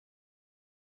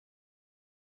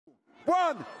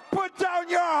one, put down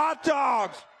your hot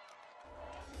dogs.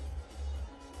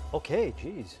 Okay,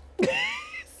 geez.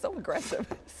 So aggressive.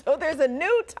 So there's a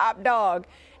new top dog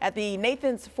at the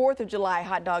Nathan's 4th of July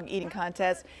hot dog eating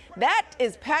contest. That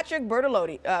is Patrick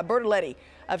Bertoletti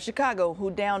of Chicago,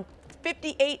 who downed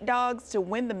 58 dogs to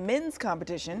win the men's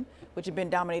competition, which had been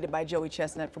dominated by Joey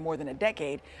Chestnut for more than a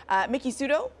decade. Mickey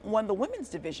Sudo won the women's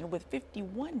division with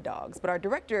 51 dogs. But our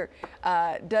director,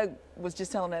 Doug, was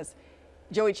just telling us,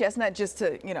 Joey Chestnut, just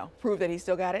to, prove that he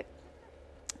still got it,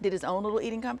 did his own little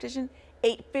eating competition,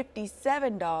 ate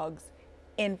 57 dogs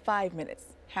in 5 minutes,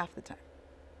 half the time.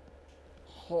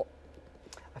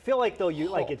 I feel like though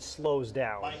it slows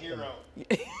down. My hero.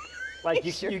 Like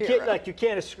you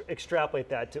can't extrapolate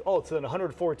that to to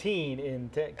 114 in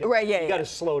 10. Right, yeah. You got to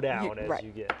slow down as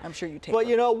you get. I'm sure you take. But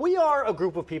we are a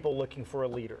group of people looking for a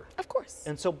leader. Of course.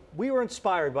 And so we were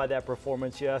inspired by that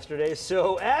performance yesterday.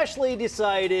 So Ashley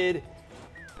decided,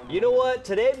 you know what?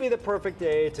 Today'd be the perfect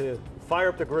day to fire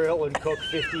up the grill and cook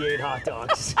 58 hot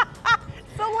dogs.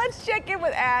 So let's check in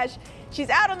with Ash. She's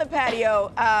out on the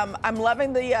patio. I'm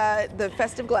loving the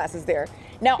festive glasses there.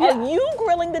 Now, are you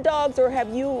grilling the dogs, or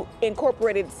have you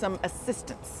incorporated some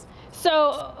assistance?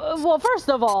 So, well,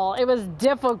 first of all, it was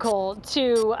difficult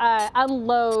to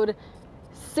unload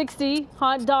 60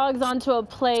 hot dogs onto a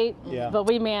plate, but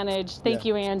we managed. Thank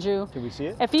you, Andrew. Can we see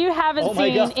it? If you haven't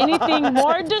seen anything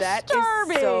more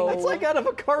disturbing. It's like out of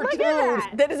a cartoon.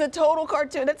 That is a total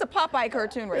cartoon. That's a Popeye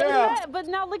cartoon right there. Yeah, but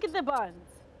now look at the buns.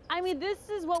 I mean, this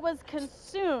is what was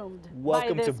consumed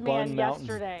by this man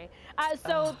yesterday.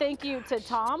 So thank you to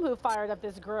Tom, who fired up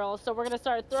this grill. So we're going to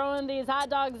start throwing these hot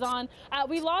dogs on.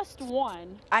 We lost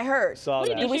one. I heard. Saw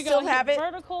that. Do we still have it?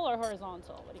 Vertical or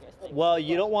horizontal? What do you guys think? Well,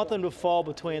 you don't want them to fall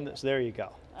between this. There you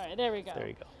go. All right, there we go. There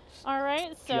you go. All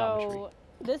right, so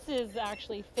this is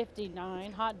actually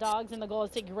 59 hot dogs, and the goal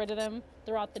is to get rid of them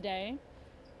throughout the day.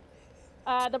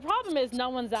 The problem is no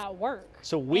one's at work.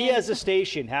 So we as a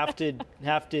station have to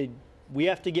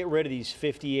get rid of these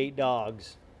 58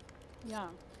 dogs. Yeah.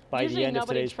 By the end of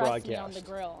today's broadcast. Me on the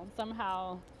grill, and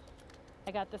somehow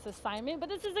I got this assignment, but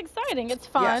this is exciting. It's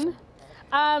fun.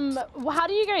 Yeah. How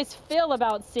do you guys feel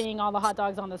about seeing all the hot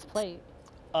dogs on this plate?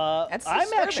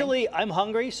 I'm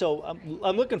hungry, so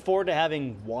I'm looking forward to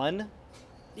having one.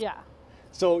 Yeah.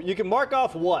 So you can mark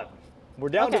off one. We're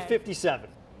down to 57.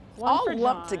 All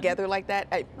lumped together like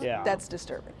that, that's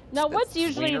disturbing. Now, what's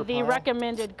usually the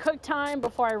recommended cook time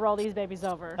before I roll these babies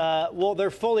over? Well,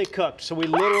 they're fully cooked, so we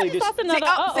literally just... See, look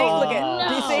at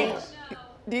Do you see?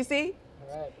 Do you see?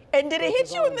 Right. And did it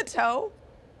hit you in the toe?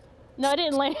 No, it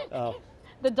didn't land. Oh.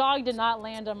 The dog did not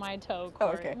land on my toe,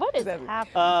 Corey. Okay. What is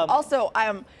happening? Also,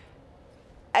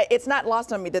 it's not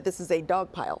lost on me that this is a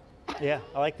dog pile. Yeah,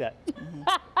 I like that.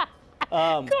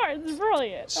 Of course, it's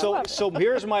brilliant. So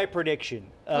here's my prediction.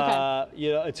 Okay.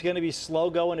 It's going to be slow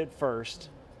going at first,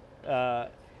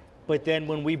 but then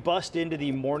when we bust into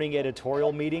the morning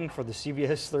editorial meeting for the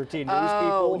CBS 13 News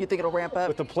people, you think it'll ramp up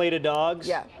with the plate of dogs?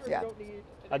 Yeah.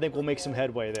 I think we'll make some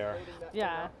headway there.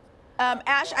 Yeah.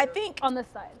 Ash, I think on this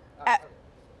side.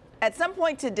 At some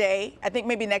point today, I think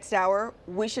maybe next hour,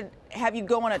 we should have you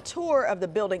go on a tour of the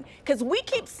building, because we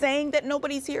keep saying that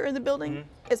nobody's here in the building,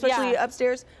 especially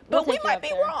upstairs, but we might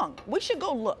be wrong. We should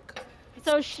go look.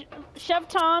 So Chef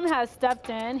Tom has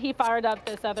stepped in. He fired up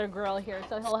this other grill here,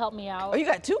 so he'll help me out. Oh, you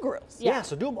got two grills. Yeah,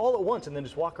 so do them all at once and then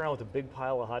just walk around with a big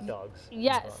pile of hot dogs.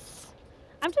 Yes.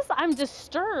 I'm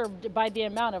disturbed by the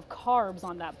amount of carbs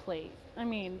on that plate. I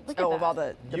mean, look at that. Of all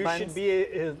the you buns. should be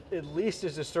at least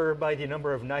as disturbed by the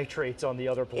number of nitrates on the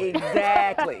other plate.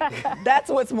 Exactly. That's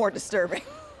what's more disturbing.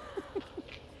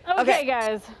 Okay,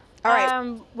 guys. All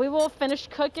right. We will finish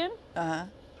cooking.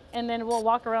 And then we'll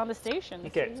walk around the station.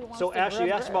 Okay. So Ashley,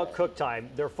 you asked about cook time.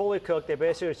 They're fully cooked. They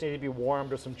basically just need to be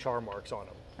warmed with some char marks on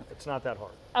them. It's not that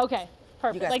hard. Okay.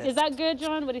 Perfect. Like, is that good,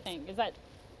 John? What do you think?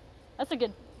 That's a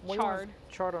good charred.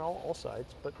 Charred on all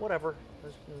sides, but whatever.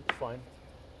 It's fine.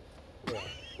 Yeah.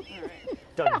 All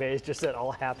right. Doug Bay's just said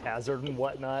all haphazard and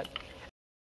whatnot.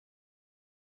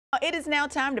 It is now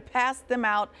time to pass them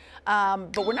out,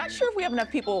 but we're not sure if we have enough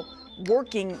people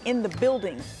working in the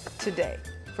building today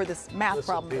for this math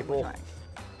problem that we're trying.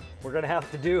 We're gonna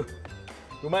have to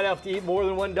we might have to eat more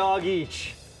than one dog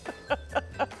each.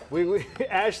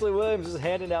 Ashley Williams is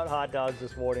handing out hot dogs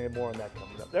this morning, and more on that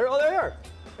coming up. There they are.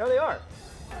 There they are.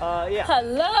 Yeah.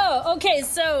 Hello. Okay,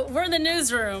 so we're in the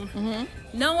newsroom.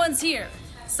 No one's here.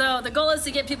 So the goal is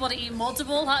to get people to eat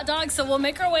multiple hot dogs. So we'll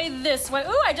make our way this way.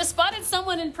 Ooh, I just spotted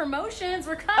someone in promotions.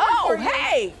 We're coming for you. Oh,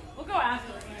 hey. We'll go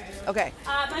after it. Okay.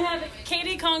 I have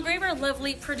Katie Congraver,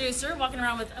 lovely producer, walking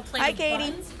around with a plate Hi, of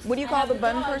Katie. buns. What do you call the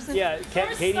bun person? Yeah,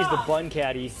 Katie's the bun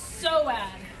caddy. So bad.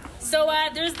 So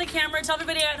there's the camera. Tell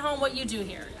everybody at home what you do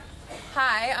here.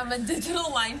 Hi, I'm a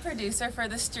digital line producer for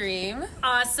the stream.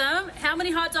 Awesome. How many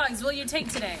hot dogs will you take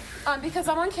today? Because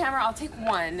I'm on camera, I'll take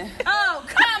one. Oh,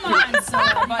 come on. So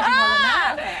I bought you more than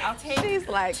that. Okay, I'll take She's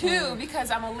like, two because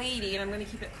I'm a lady and I'm going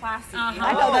to keep it classy.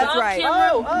 I know that's right.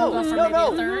 No.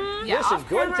 Yeah, Listen, off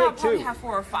go ahead camera, and I'll take probably two. have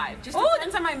 4 or 5. Just Oh,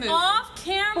 depends on my mood. Off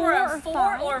camera,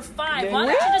 4 or 5. Why don't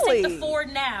you just take the 4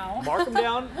 now? Mark them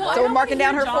down. So we're marking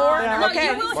down her 4? No,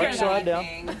 Okay. you will Mark hear Sean that.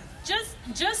 down.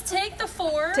 Just take the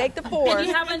 4. Take the 4. And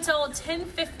you have until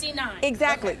 10:59.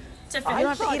 Exactly. To You finish. don't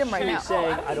have to eat them right now.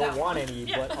 Saying I don't want any,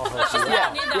 but I'll help you I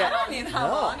out. don't need that. I don't need how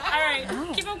long. All right,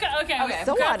 keep them. Okay.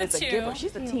 So grab what the is a 2. giver?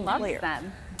 She's a team player.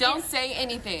 Don't say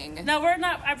anything. No, we're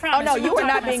not. I Oh promise. no, we you won't are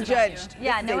talk not being mess about you. judged.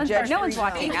 Yeah, no one's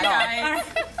watching at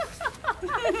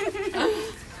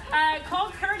all. Call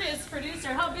Curtis, producer.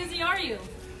 How busy are you?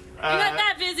 You're not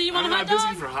that busy. You want I'm a hot not dog?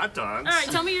 busy for hot dogs. All right,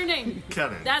 tell me your name.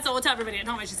 Kevin. That's all. We'll tell everybody at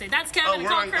home. I should say that's Kevin. Oh,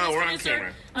 Call Curtis, we're on producer.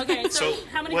 camera. Okay, so, So,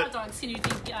 how many what- hot dogs do you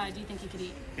think you could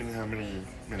eat? In how many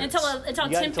minutes? Until You got until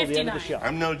the end of the 10:59. show.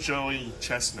 I'm no Joey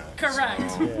Chestnut. Correct.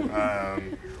 So,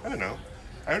 I don't know.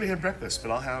 I already had breakfast,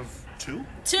 but I'll have 2.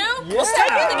 2? We'll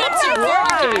start with the good 2.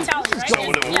 Right. Tally, right?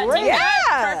 going to Yeah, great.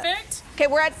 Yeah. Perfect. Okay,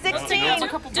 we're at 16.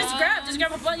 Just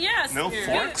grab a butt. Yes. No Good.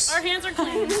 forks? Our hands are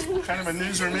clean. What kind of a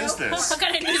newsroom is this? What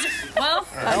kind of newsroom? Well,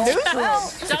 Newsroom.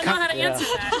 don't know how to answer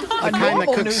that. A Kind that normal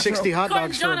cooks newsroom. 60 hot Gordon,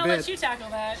 dogs for John, a I'll let bit. you tackle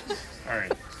that. All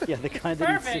right. Yeah, the kind that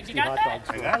eats Perfect. 60 You got hot that? dogs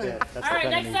for I got a bit. it. That's All the right,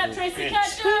 kind of next up, newsroom. Tracy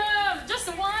Ketchum. Just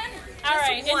one. All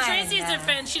right, in one. Tracy's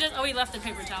defense, she does. Oh, he left the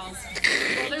paper towels.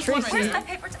 Well, there's one Tracy, right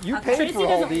there. you paid for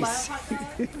all these.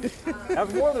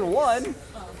 Have more than one.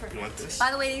 You want this?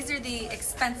 By the way, these are the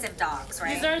expensive dogs,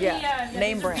 right? These are Yeah, the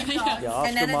name these are brand. the dogs. Yeah, and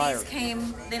Oscar none of Mayer. these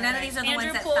came. None of these are the Andrew,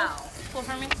 ones that pull. fell. Pull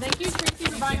for me. Thank you, Tracy,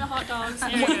 for buying the hot dogs. There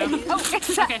you go.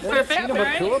 Okay, perfect. Tina All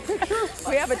right. McClure picture?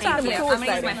 We have a Tina Thank you. McCool I'm gonna use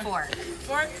my segment. fork.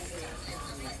 Fork.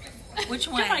 Which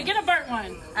one? Come on, get a burnt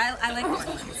one. I like burnt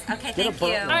ones. Okay, thank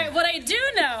burnt you. All right, what I do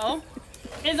know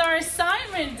is our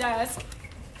assignment desk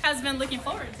has been looking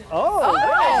forward to this. Oh,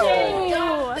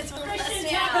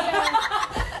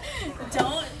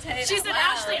 Don't take She said,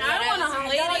 Ashley, I don't want to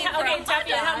lady. Okay,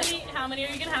 Taffy, how many are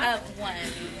you gonna have? One.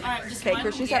 All right, just Okay, one.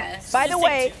 Christian's Yes. By the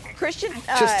way, Christian,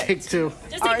 Just take 2.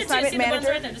 Just our take the two. assignment See the buns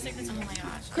manager? right there. Just take the two. Oh my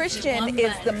gosh. Christian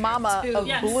is the mama of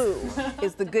Yes. Blue,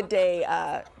 is the Good Day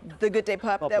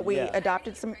pup that we yeah.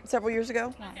 adopted several years ago.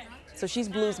 Okay. So she's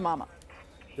Blue's mama.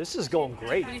 this is going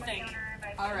great. What do you think?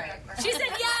 All right. She said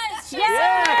yes. Yay!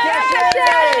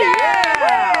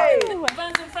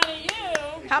 Buns in front of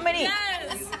you. How many?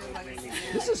 Yes.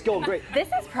 This is going great. This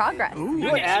is progress. You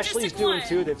know what Okay, she just Ashley's took doing one.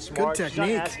 too that's smart? She's not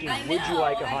technique. asking, would you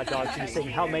like a hot dog? She's saying,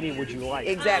 how many would you like?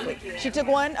 Exactly. She took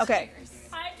one. Okay.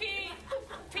 Hi, Pete.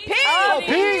 Pete! Oh,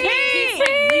 Pete!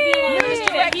 Leave me alone. News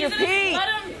director He's in- Pete. Let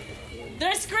him.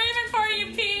 They're screaming for you,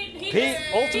 Pete. Pete,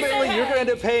 ultimately, you're going to end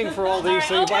up paying for all these,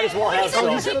 so you might as well have Oh,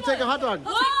 he's some. going to take a hot dog.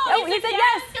 Oh, he said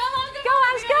yes. Go on, Go,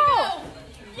 Ash, go.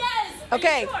 Yes. Are you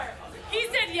Okay. sure? He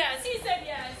said yes. He said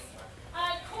yes.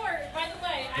 Court, by the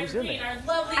way, Who's in Irene, there? our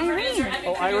lovely Irene. producer. I've been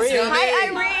Oh, producing. Irene.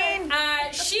 Hi,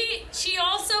 Irene. She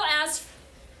also asked.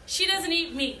 She doesn't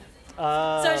eat meat,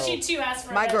 Oh. so she too asked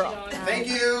for My a veggie girl. dog. Thank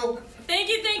you.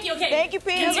 Thank you. Okay. Thank you,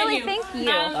 Pete. Continue. Really, thank you.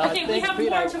 Okay, we Thanks, have Pete.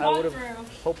 more to I walk would have through.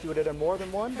 hoped you would have done more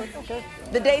than one, but okay.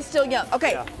 The day's still young.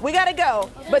 Okay, Yeah. we gotta go.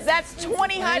 But that's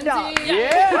 20 hot dogs.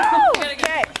 Yeah! Woo!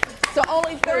 Okay, so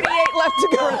only 38 left to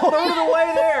go. Third of the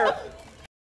way there.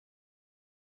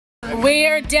 We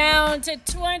are down to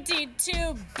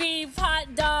 22 beef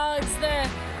hot dogs. The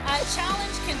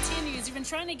challenge continues. You've been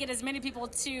trying to get as many people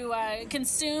to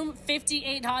consume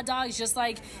 58 hot dogs, just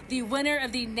like the winner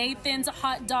of the Nathan's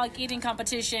hot dog eating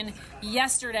competition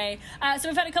yesterday. So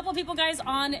we've had a couple of people, guys,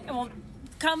 on. Well,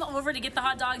 come over to get the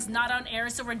hot dogs, not on air.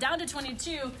 So we're down to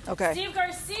 22. Okay. Steve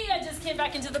Garcia just came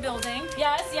back into the building.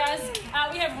 Yes.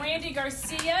 We have Randy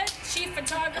Garcia, chief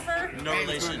photographer. No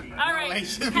relation. All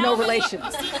right. No relation.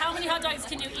 Steve, how many hot dogs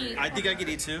can you eat? I think I could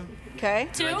eat 2. Okay.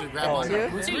 Two? Grab one.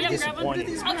 Two. Two, you have grab one?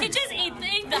 Disappointed. Okay, just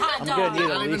eat the hot I'm dog. going to need at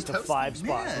Not even least a toast 5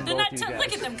 spot them. from They're both not you guys.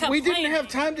 look at them complain. We didn't have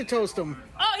time to toast them.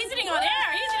 Oh, he's sitting on air.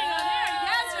 He's sitting on air.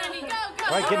 Yes, Randy, go.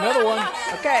 All right, get another one.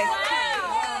 Okay.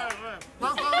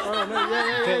 Wow. Oh, no,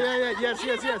 yeah. Yes. You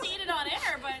have to eat it on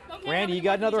air, but okay. Randy, you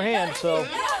got another hand, so.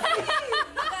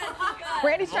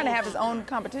 Randy's trying to have his own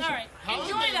competition. All right,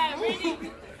 enjoy that,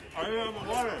 Randy.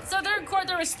 So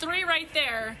there was 3 right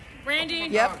there. Randy.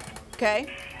 Yep. Okay.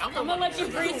 I'm gonna let you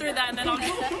breathe through that, and then I'll.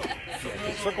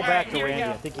 Circle back to Randy.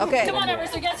 I think you Okay. Come on over.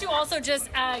 So guess who also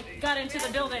just got into the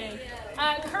building?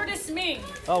 Curtis Ming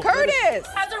Oh, Curtis.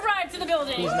 has arrived to the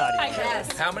building. He's not Hi, even.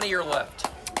 Curtis. How many are left?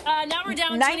 Now we're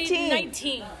down 19. to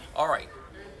 19. All right.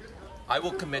 I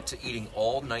will commit to eating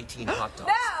all 19 hot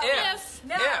dogs. If.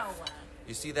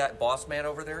 You see that boss man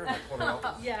over there in the corner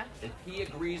office? Yeah. If he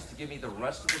agrees to give me the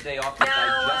rest of the day off to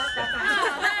digest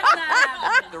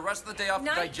them. The rest of the day off to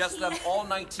digest them, all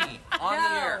 19, on the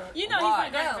air. You know Why?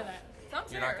 he's not going for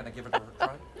that. You're not going to give it a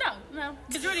try? No,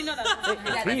 because you already know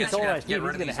that. He told us Get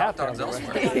rid of going to these have hot to dogs have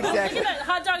elsewhere. Look at that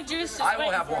hot dog juice. I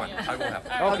will have one. I will have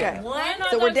one. Okay. One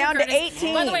hot So we're dog for down to Curtis.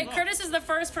 18. By the way, Curtis is the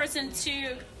first person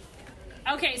to.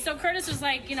 Okay, so Curtis was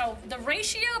like, the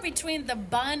ratio between the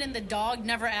bun and the dog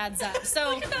never adds up.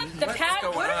 So the pack.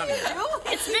 What's going on here?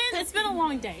 It's been a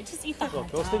long day. Just eat the hot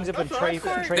Those dog. things have been traced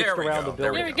There we around go. the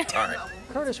There building. we go. All right.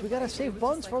 Curtis, we got to save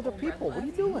buns for other people. What are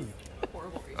you doing?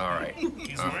 All right.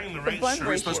 He's wearing the right bun shirt.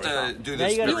 We're supposed to do Now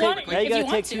this. you got to really take, quick. now you If got you to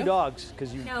want take to. 2 dogs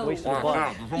because you wasted a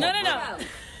bun. No.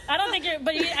 I don't think you're.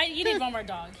 But you need one more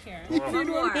dog here. He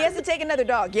has to take another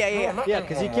dog. Yeah. Yeah,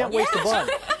 because you can't waste a bun.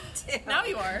 Now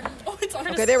you are. Oh, it's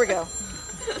already. Okay, there we go.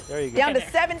 There you go. Down to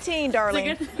 17,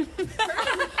 darling.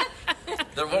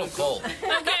 They're a little cold.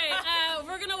 Okay,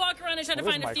 we're gonna walk around and try to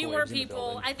Well, find there's a few more microwaves in the people.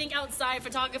 building. I think outside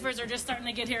photographers are just starting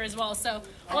to get here as well. So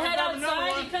we'll head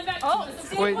outside and come back.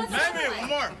 Wait. What's Maybe one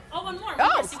more. Oh, one more.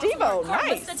 Oh, Yes, Steve-O, what's more? nice.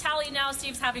 What's the tally now?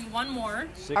 Steve's having one more.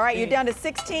 16. All right, you're down to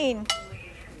 16.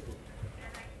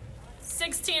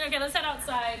 16. Okay, let's head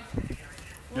outside.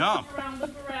 Yeah.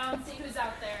 Look around, see who's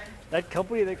out there. That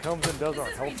company that comes and does our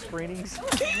health screenings.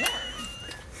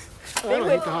 I don't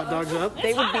hate the hot dogs up.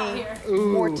 They would Hot out be here.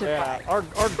 mortified Yeah,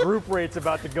 our group rate's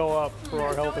about to go up for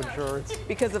our health insurance.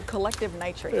 because of collective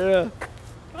nitrate. Yeah.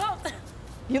 Well,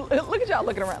 Look at y'all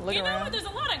looking around. Looking you know what? around. There's a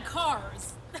lot of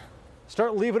cars.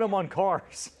 Start leaving them on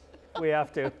cars. We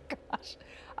have to.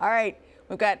 All right,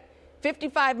 we've got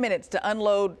 55 minutes to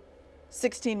unload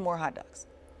 16 more hot dogs.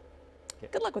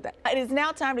 Good luck with that. It is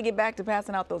now time to get back to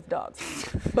passing out those dogs.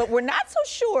 But we're not so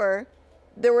sure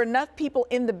there were enough people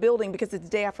in the building because it's the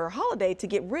day after a holiday to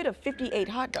get rid of 58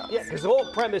 hot dogs. Yeah, because the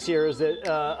whole premise here is that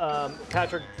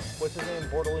Patrick, what's his name,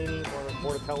 Bortolini,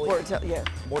 Mortatelli,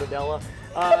 Mortadella,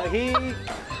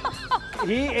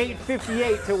 he ate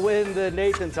 58 to win the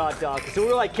Nathan's hot dog. So we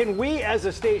were like, can we as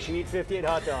a station eat 58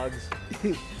 hot dogs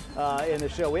in the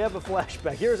show? We have a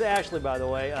flashback. Here's Ashley, by the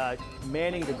way,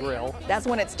 manning the grill. That's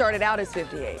when it started out as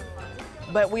 58.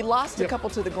 But we lost a couple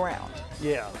to the ground.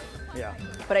 Yeah.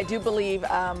 But I do believe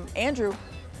Andrew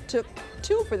took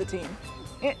 2 for the team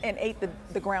and ate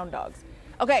the ground dogs.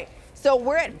 Okay, so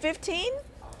we're at 15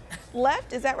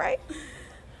 left, is that right?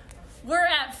 We're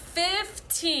at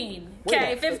 15. Wait a Okay,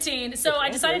 minute. 15. So I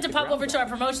decided to pop over to our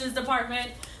promotions department.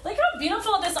 Look how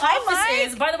beautiful this Hi, office Mike.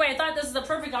 is. By the way, I thought this was the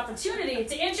perfect opportunity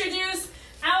to introduce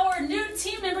our new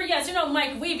team member. Yes, you know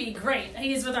Mike Weeby, great.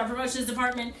 He's with our promotions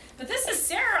department. But this is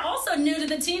Sarah, also new to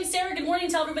the team. Sarah, good morning.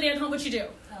 Tell everybody at home what you do.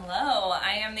 Hello,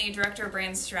 I am the director of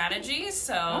brand strategy.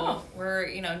 So we're,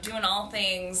 doing all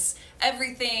things,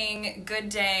 everything, Good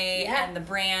Day, and the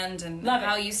brand, and Love it.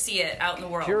 how you see it out in the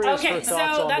world. Curious Okay, for so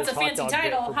thoughts on that's this a hot fancy dog bit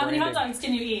title. for How many hot branding. dogs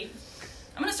can you eat?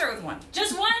 I'm gonna start with one.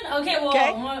 Just one? Okay, well,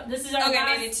 Okay. this is our Okay,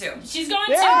 last. maybe 2. She's going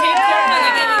Yeah. to.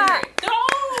 Yeah. Okay,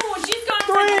 oh, she's going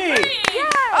Three. for 3.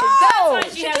 Oh, That's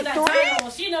why she has took that 3? title.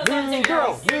 She knows how to take girl,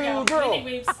 risks. Here we new go. girl.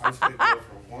 Mindy Weeps. I was going to go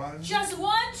for 1. Just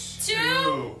 1, 2.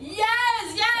 2. Yes.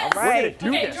 All We're right.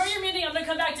 gonna do Okay, this. enjoy your meeting. I'm gonna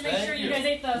come back to make sure you guys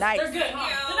ate those. Nice. They're good.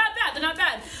 Huh? They're not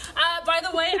bad. By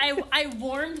the way, I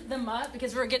warmed them up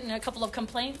because we were getting a couple of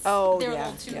complaints. Oh, they were yeah,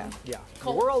 a little too. yeah. Yeah.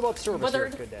 Cold. We're all about service here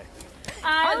Weathered. at Good Day.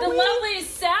 The lovely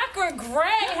Sacra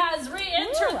Gray has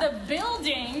re-entered the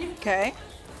building. Okay,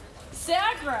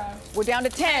 Sacra, we're down to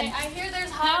 10. I hear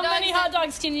there's how many hot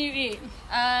dogs can you eat?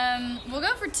 We'll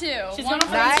go for 2. She's going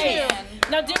for Nice. 2.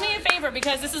 Now do me a favor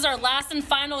because this is our last and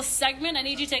final segment. I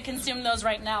need you to consume those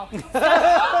right now.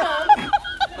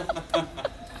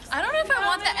 I don't know if I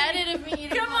want the edit of me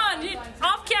eating. Come on,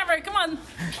 off camera. Come on.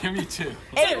 Give me 2.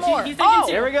 8 more. He's taking Oh,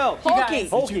 2. There we go. Polky.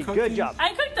 Polky, good job. I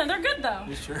cooked them. They're good though.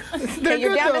 You sure? Okay,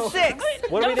 you're down to 6.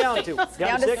 What are we down to?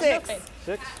 Down to 6.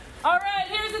 6? All right,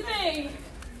 here's the thing.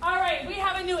 All right, we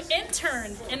have a new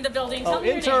intern in the building. Tell Oh, me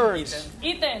your interns.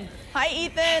 name. Ethan. Hi,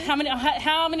 Ethan. How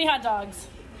many hot dogs?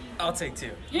 I'll take 2.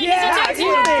 Yeah, You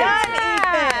Well did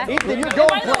done, Ethan. Ethan, you're going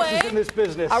by the places way- in this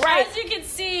business. All right. As you can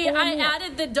see, I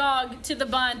added the dog to the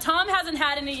bun. Tom hasn't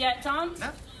had any yet. Tom?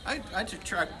 I just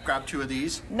grab 2 of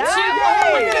these. Nice. We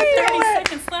got 30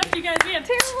 seconds left, you guys. We have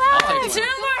 2 take 2 one.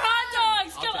 more hot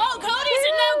dogs. Go. Oh, Cody's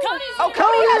in now. Cody's Oh, here.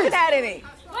 Cody hasn't had any.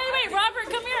 Wait, Robert,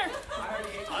 come here.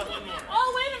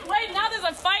 Oh, wait, now there's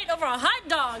a fight over a hot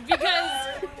dog because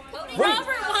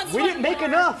Robert wants We one didn't make more.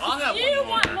 enough. You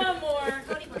want one more.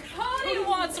 Cody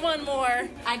wants one more.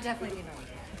 I definitely do not.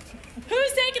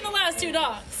 Who's taking the last 2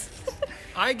 dogs?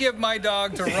 I give my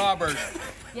dog to Robert.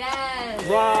 Yes.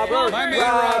 Robert. My man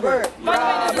Robert.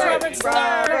 Robert.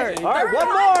 All right, one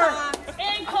more.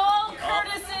 And Cole,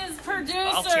 Curtis's producer.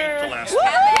 I'll take the last one.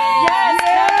 Yes,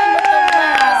 Kevin with the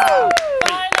last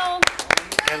final.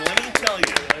 And let me tell you,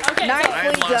 Okay, I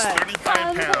have Nicely lost done. 35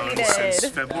 pounds Completed. since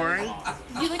February.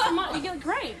 you look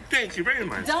great. Thank you very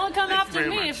much. Don't come Thank you after very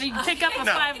me much. if you pick up a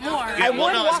No. 5 more. Yeah, I would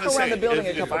well, no, walk was gonna around the building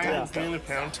if, a couple if times. I gain a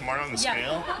pound tomorrow on the Yeah.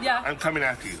 scale, Yeah. I'm coming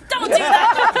after you. Don't do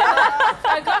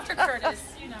that. Go after Curtis,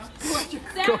 you know.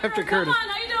 Go after Curtis. Come on,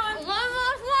 how you doing?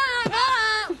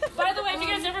 By the way, if you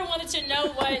guys ever wanted to know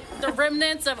what the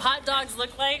remnants of hot dogs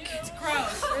look like, it's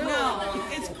gross. No,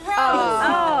 it's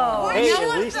gross. Hey,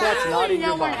 at least that's not in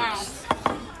your body.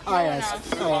 I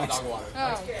asked.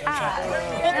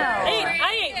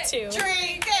 I ate 2.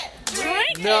 Drink it.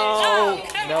 Drink it. No,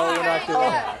 Oh, no, we're not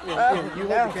doing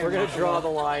that. We're going to draw the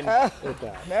line with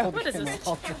that. What is this?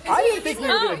 I didn't think we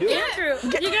were going to do it. Andrew,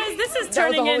 you guys, this is That was the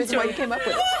turning whole reason into why you came up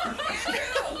with it.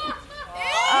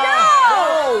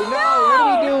 No, what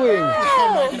are we doing?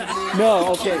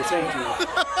 No, okay, thank you.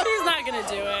 He's not gonna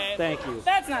do it. Thank you.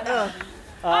 That's not it.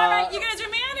 All right, you guys are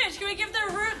managed. Can we give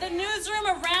the newsroom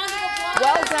a round of applause?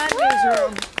 Well done,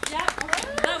 newsroom. Yeah,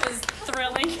 that was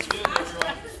thrilling.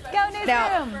 Go newsroom.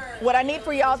 Now, what I need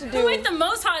for y'all to Who ate do, the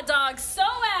most hot dogs? Soad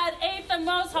ate the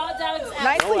most hot dogs.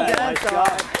 nicely done, Nice so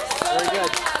job. Very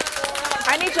good.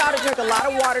 I need y'all to drink a lot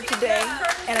of water today,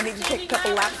 and I need you to take a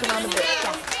couple laps around the bit.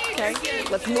 Okay?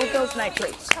 Let's move those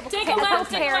nitrates. Take a lap,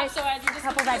 carrots, Soad. You just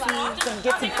couple veggies. Some,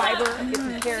 get some fiber, get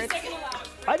some carrots.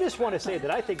 I just want to say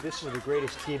that I think this is the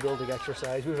greatest team building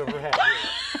exercise we've ever had.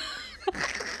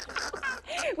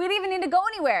 We didn't even need to go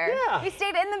anywhere. Yeah. We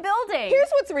stayed in the building. Here's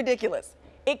what's ridiculous.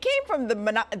 It came from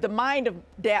the mind of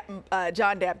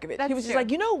John Dabkovich. That's He was just true.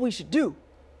 like, you know what we should do?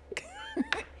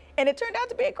 And it turned out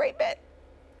to be a great bit.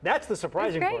 That's the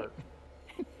surprising That's part.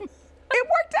 It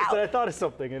worked That I out. thought of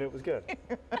something and it was good.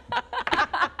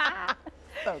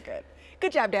 So good.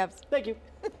 Good job, Dabs. Thank you.